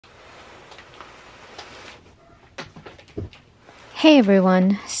Hey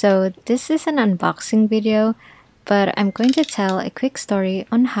everyone, so this is an unboxing video, but I'm going to tell a quick story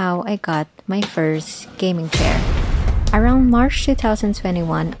on how I got my first gaming chair. Around March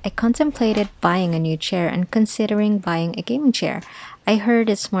 2021, I contemplated buying a new chair and considering buying a gaming chair. I heard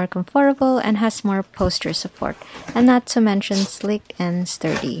it's more comfortable and has more posture support, and not to mention sleek and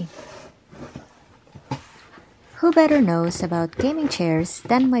sturdy. Who better knows about gaming chairs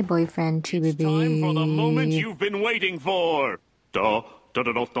than my boyfriend Chibi? Time for the moment you've been waiting for.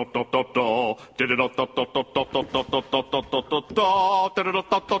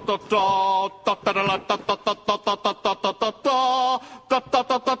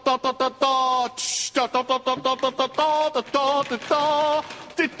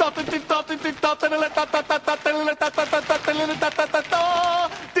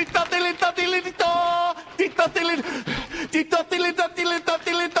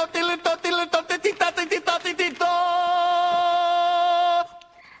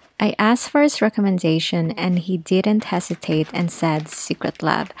 I asked for his recommendation and he didn't hesitate and said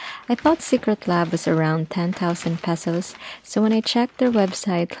Secretlab. I thought Secretlab was around 10,000 pesos, so when I checked their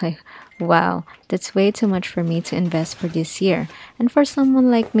website, wow, that's way too much for me to invest for this year. And for someone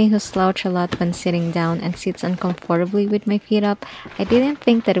like me who slouch a lot when sitting down and sits uncomfortably with my feet up, I didn't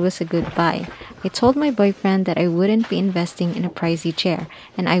think that it was a good buy. I told my boyfriend that I wouldn't be investing in a pricey chair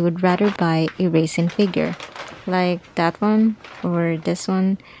and I would rather buy a racing figure. Like that one or this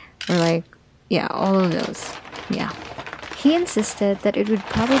one. Or yeah, all of those. Yeah. He insisted that it would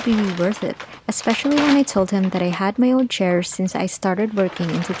probably be worth it, especially when I told him that I had my old chair since I started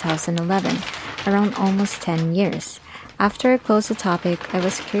working in 2011, around almost 10 years. After I closed the topic, I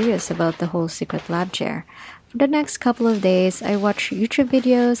was curious about the whole Secretlab chair. For the next couple of days, I watched YouTube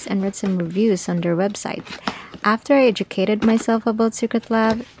videos and read some reviews on their website. After I educated myself about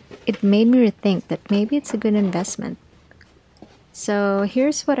Secretlab, it made me rethink that maybe it's a good investment. So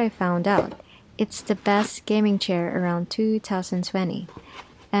here's what I found out. It's the best gaming chair around 2020.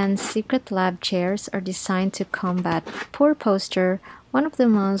 And Secretlab chairs are designed to combat poor posture, one of the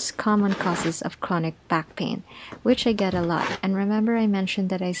most common causes of chronic back pain, which I get a lot. And remember I mentioned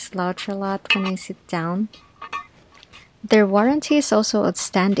that I slouch a lot when I sit down? Their warranty is also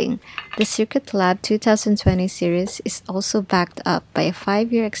outstanding. The Secretlab 2020 series is also backed up by a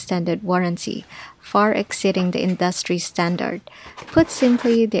 5-year extended warranty, far exceeding the industry standard. Put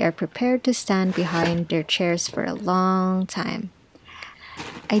simply, they are prepared to stand behind their chairs for a long time.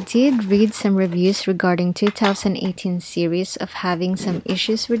 I did read some reviews regarding 2018 series of having some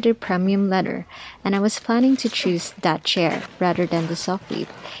issues with their premium leather, and I was planning to choose that chair rather than the soft leaf.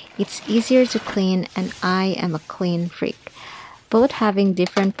 It's easier to clean and I am a clean freak, both having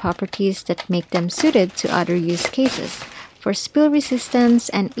different properties that make them suited to other use cases. For spill resistance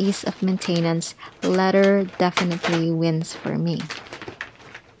and ease of maintenance, leather definitely wins for me.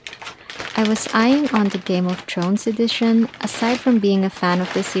 I was eyeing on the Game of Thrones edition. Aside from being a fan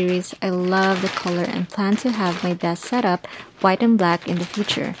of the series, I love the color and plan to have my desk set up white and black in the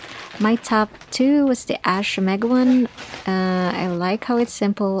future. My top 2 was the Ash Omega one. I like how it's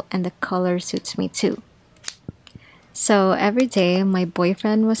simple and the color suits me too. So every day, my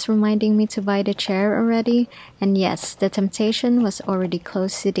boyfriend was reminding me to buy the chair already, and yes, the temptation was already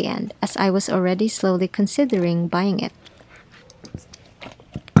close to the end, as I was already slowly considering buying it.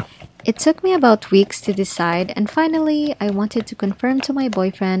 It took me about weeks to decide, and finally, I wanted to confirm to my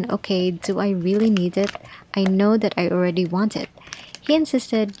boyfriend, okay, do I really need it? I know that I already want it. He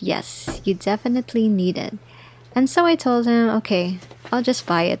insisted, yes, you definitely need it. And so I told him, okay, I'll just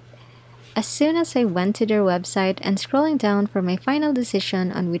buy it. As soon as I went to their website and scrolling down for my final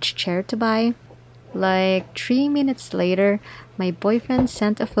decision on which chair to buy, like 3 minutes later, my boyfriend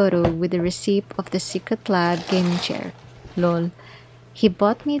sent a photo with the receipt of the Secretlab gaming chair. Lol. He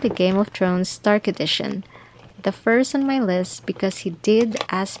bought me the Game of Thrones Dark Edition, the first on my list because he did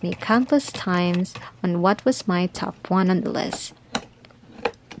ask me countless times on what was my top 1 on the list.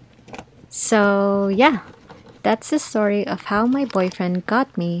 So yeah. That's the story of how my boyfriend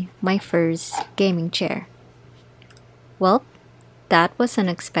got me my first gaming chair. Well, that was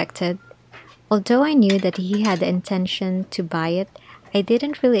unexpected. Although I knew that he had the intention to buy it, I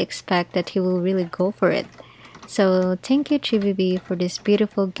didn't really expect that he will really go for it. So thank you Chibibi for this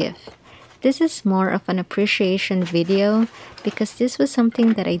beautiful gift. This is more of an appreciation video because this was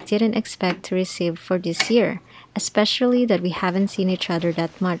something that I didn't expect to receive for this year, especially that we haven't seen each other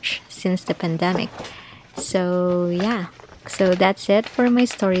that much since the pandemic. So yeah, so that's it for my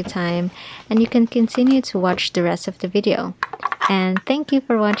story time, and you can continue to watch the rest of the video. And thank you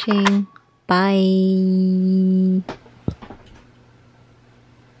for watching. Bye!